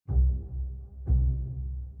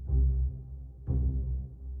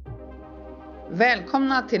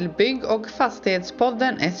Välkomna till Bygg- och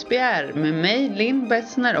fastighetspodden SBR med mig Linn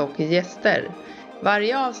Bessner och gäster.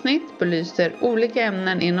 Varje avsnitt belyser olika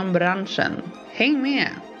ämnen inom branschen. Häng med!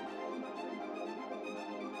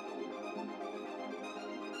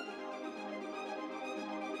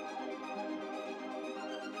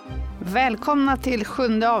 Välkomna till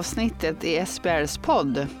 7:e avsnittet i SBRs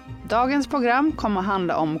podd. Dagens program kommer att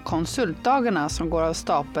handla om Konsultdagarna som går av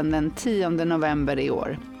stapeln den 10 november i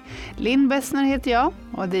år. Linn Bessner heter jag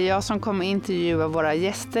och det är jag som kommer intervjua våra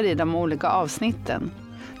gäster i de olika avsnitten.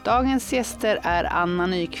 Dagens gäster är Anna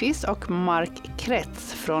Nyqvist och Mark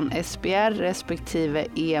Kretz från SBR respektive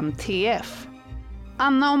EMTF.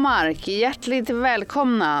 Anna och Mark, hjärtligt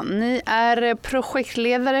välkomna. Ni är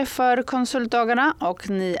projektledare för Konsultdagarna och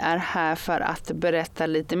ni är här för att berätta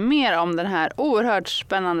lite mer om den här oerhört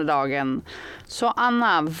spännande dagen. Så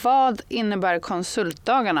Anna, vad innebär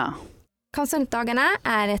Konsultdagarna? Konsultdagarna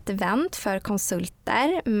är ett event för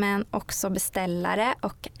konsulter men också beställare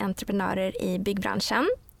och entreprenörer i byggbranschen.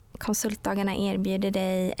 Konsultdagarna erbjuder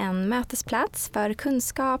dig en mötesplats för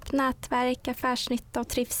kunskap, nätverk, affärsnytta och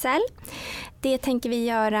trivsel. Det tänker vi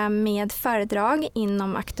göra med föredrag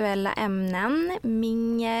inom aktuella ämnen,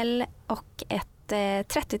 mingel och ett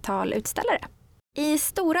 30-tal utställare. I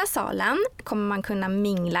stora salen kommer man kunna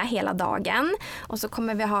mingla hela dagen och så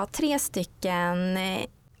kommer vi ha 3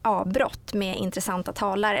 avbrott med intressanta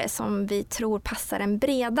talare som vi tror passar den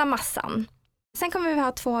breda massan. Sen kommer vi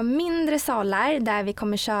ha 2 mindre salar där vi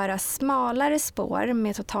kommer köra smalare spår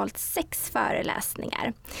med totalt 6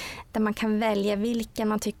 föreläsningar. Där man kan välja vilken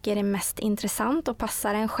man tycker är mest intressant och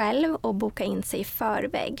passar en själv och boka in sig i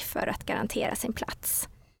förväg för att garantera sin plats.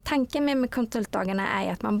 Tanken med konsultdagarna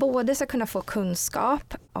är att man både ska kunna få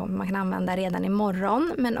kunskap om man kan använda redan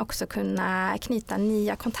imorgon men också kunna knyta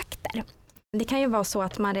nya kontakter. Det kan ju vara så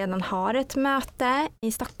att man redan har ett möte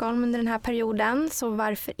i Stockholm under den här perioden, så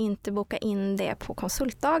varför inte boka in det på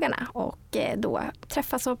konsultdagarna och då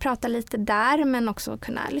träffas och prata lite där men också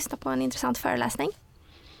kunna lyssna på en intressant föreläsning.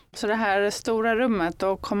 Så det här stora rummet,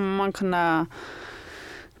 då kommer man kunna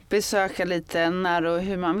besöka lite när och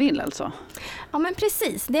hur man vill alltså? Ja men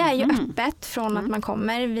precis, det är ju öppet från att man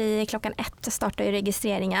kommer. Vid klockan 1 startar ju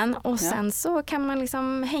registreringen och sen så kan man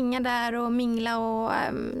liksom hänga där och mingla och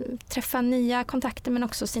träffa nya kontakter men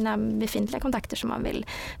också sina befintliga kontakter som man vill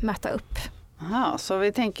möta upp. Aha, så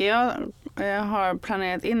vi tänker, jag har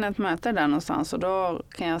planerat in ett möte där någonstans och då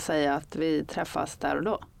kan jag säga att vi träffas där och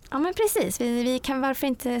då. Ja men precis, vi kan varför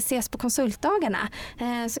inte ses på konsultdagarna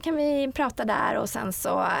så kan vi prata där och sen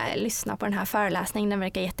så lyssna på den här föreläsningen, den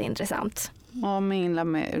verkar jätteintressant. Och mingla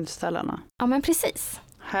med utställarna. Ja men precis.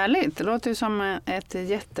 Härligt, det låter ju som ett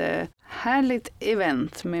jättehärligt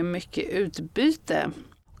event med mycket utbyte.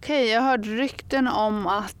 Okej, jag har hört rykten om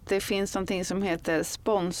att det finns någonting som heter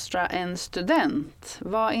sponsra en student.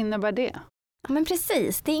 Vad innebär det? Ja men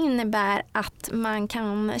precis, det innebär att man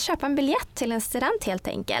kan köpa en biljett till en student helt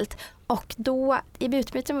enkelt. Och då i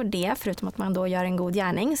utbyte mot det, förutom att man då gör en god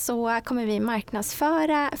gärning, så kommer vi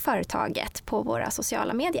marknadsföra företaget på våra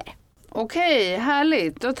sociala medier. Okej,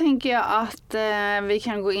 härligt. Då tänker jag att vi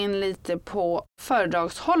kan gå in lite på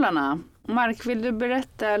föredragshållarna. Mark, vill du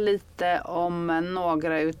berätta lite om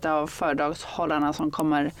några utav föredragshållarna som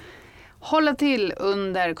kommer hålla till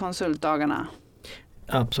under konsultdagarna?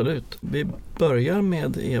 Absolut. Vi börjar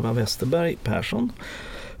med Eva Westerberg Persson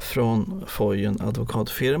från Foyen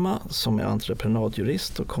advokatfirma som är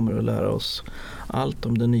entreprenadjurist och kommer att lära oss allt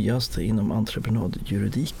om det nyaste inom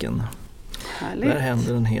entreprenadjuridiken. Härligt. Där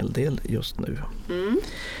händer en hel del just nu.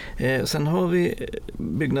 Sen har vi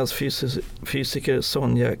byggnadsfysiker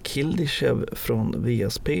Sonja Kildichev från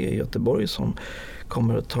VSP i Göteborg som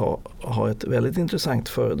kommer att ha ett väldigt intressant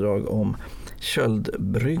föredrag om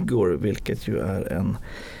köldbryggor, vilket ju är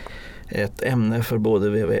ett ämne för både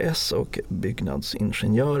VVS och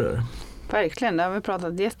byggnadsingenjörer. Verkligen, det har vi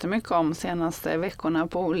pratat jättemycket om senaste veckorna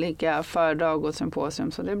på olika föredrag och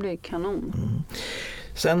symposium, så det blir kanon.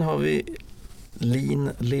 Sen har vi Lin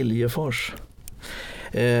Liljefors.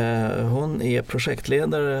 Hon är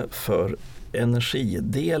projektledare för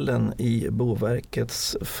energidelen i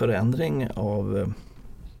Boverkets förändring av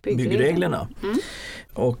byggreglerna.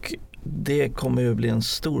 Och det kommer ju bli en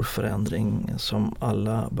stor förändring som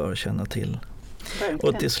alla bör känna till. Verkligen.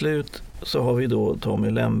 Och till slut så har vi då Tommy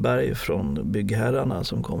Lemberg från Byggherrarna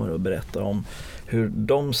som kommer att berätta om hur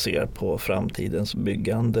de ser på framtidens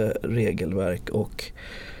byggande regelverk och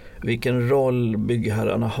vilken roll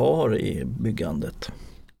byggherrarna har i byggandet.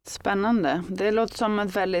 Spännande. Det låter som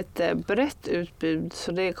ett väldigt brett utbud,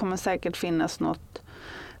 så det kommer säkert finnas något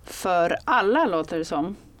för alla, låter det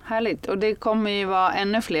som. Härligt. Och det kommer ju vara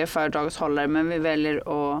ännu fler föredragshållare, men vi väljer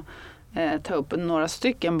att ta upp några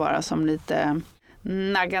stycken bara som lite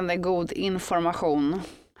naggande god information.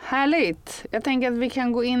 Härligt! Jag tänker att vi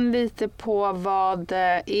kan gå in lite på vad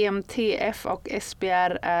EMTF och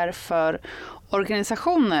SBR är för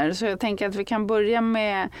organisationer. Så jag tänker att vi kan börja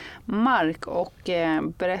med Mark och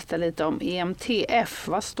berätta lite om EMTF.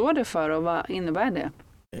 Vad står det för och vad innebär det?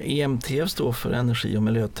 EMTF står för Energi- och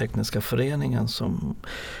Miljötekniska Föreningen som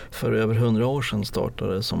för över 100 år sedan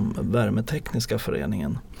startade som Värmetekniska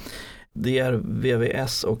Föreningen. Det är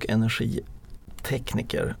VVS och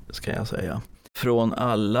energitekniker ska jag säga. Från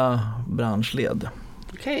alla branschled.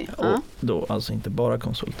 Okej. Och då alltså inte bara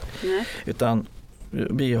konsulter. Nej. Utan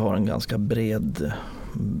vi har en ganska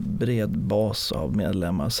bred bas av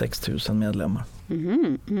medlemmar, 6 000 medlemmar.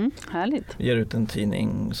 Härligt. Vi ger ut en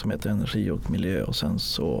tidning som heter Energi och miljö och sen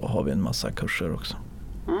så har vi en massa kurser också.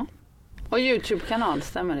 Och YouTube-kanal,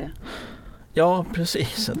 stämmer det? Ja,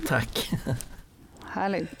 precis. Tack.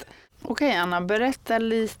 Härligt. Okej Anna, berätta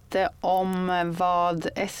lite om vad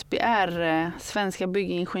SBR, Svenska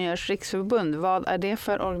Byggingenjörers riksförbund, vad är det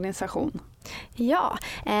för organisation? Ja,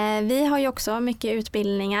 vi har ju också mycket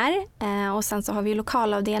utbildningar och sen så har vi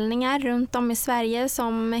lokalavdelningar runt om i Sverige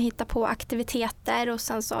som hittar på aktiviteter och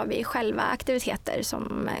sen så har vi själva aktiviteter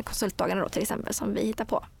som Konsultdagarna då till exempel som vi hittar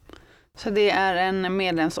på. Så det är en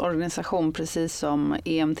medlemsorganisation precis som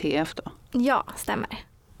EMTF då? Ja, stämmer.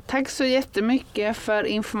 Tack så jättemycket för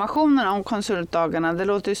informationen om Konsultdagarna. Det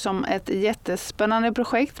låter som ett jättespännande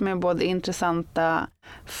projekt med både intressanta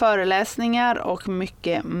föreläsningar och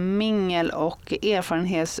mycket mingel och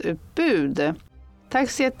erfarenhetsutbud. Tack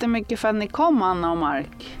så jättemycket för att ni kom, Anna och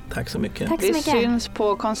Mark. Tack så mycket. Tack så mycket. Vi syns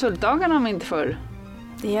på Konsultdagarna om inte förr.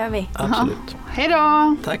 Det gör vi. Absolut. Hej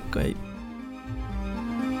då! Tack och hej.